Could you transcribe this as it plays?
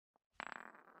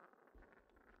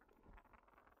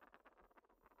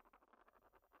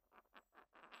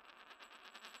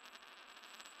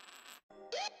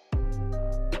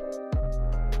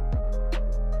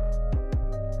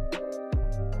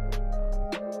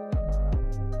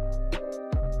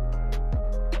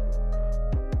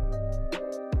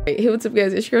Hey, what's up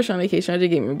guys, it's your girl Shawna, ShawnJ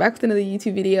Gaming, back with another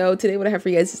YouTube video. Today what I have for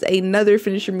you guys is another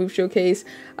finisher move showcase.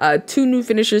 Two new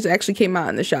finishers actually came out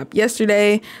in the shop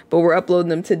yesterday, but we're uploading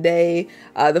them today.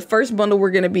 The first bundle we're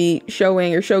going to be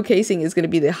showing or showcasing is going to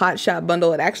be the Hot Shot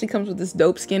bundle. It actually comes with this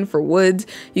dope skin for Woods.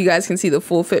 You guys can see the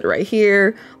full fit right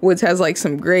here. Woods has like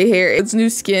some gray hair. His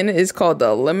new skin is called the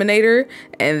Eliminator,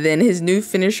 and then his new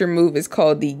finisher move is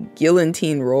called the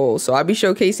Guillotine Roll. So I'll be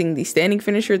showcasing the standing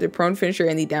finisher, the prone finisher,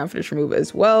 and the down finisher move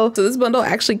as well. So this bundle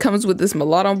actually comes with this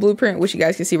Melodon blueprint, which you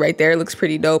guys can see right there. It looks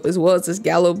pretty dope, as well as this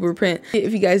Gallo blueprint.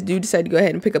 If you guys do decide to go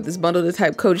ahead and pick up this bundle, to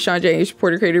type code ShawnJ and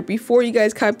support a creator before you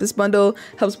guys cop this bundle.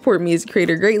 Helps support me as a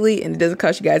creator greatly, and it doesn't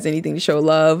cost you guys anything to show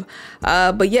love.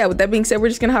 But yeah, with that being said, we're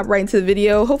just gonna hop right into the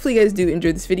video. Hopefully you guys do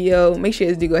enjoy this video. Make sure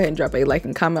you guys do go ahead and drop a like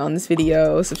and comment on this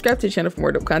video. Subscribe to the channel for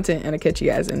more dope content, and I'll catch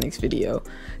you guys in the next video.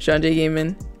 ShawnJ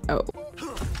Gaming out.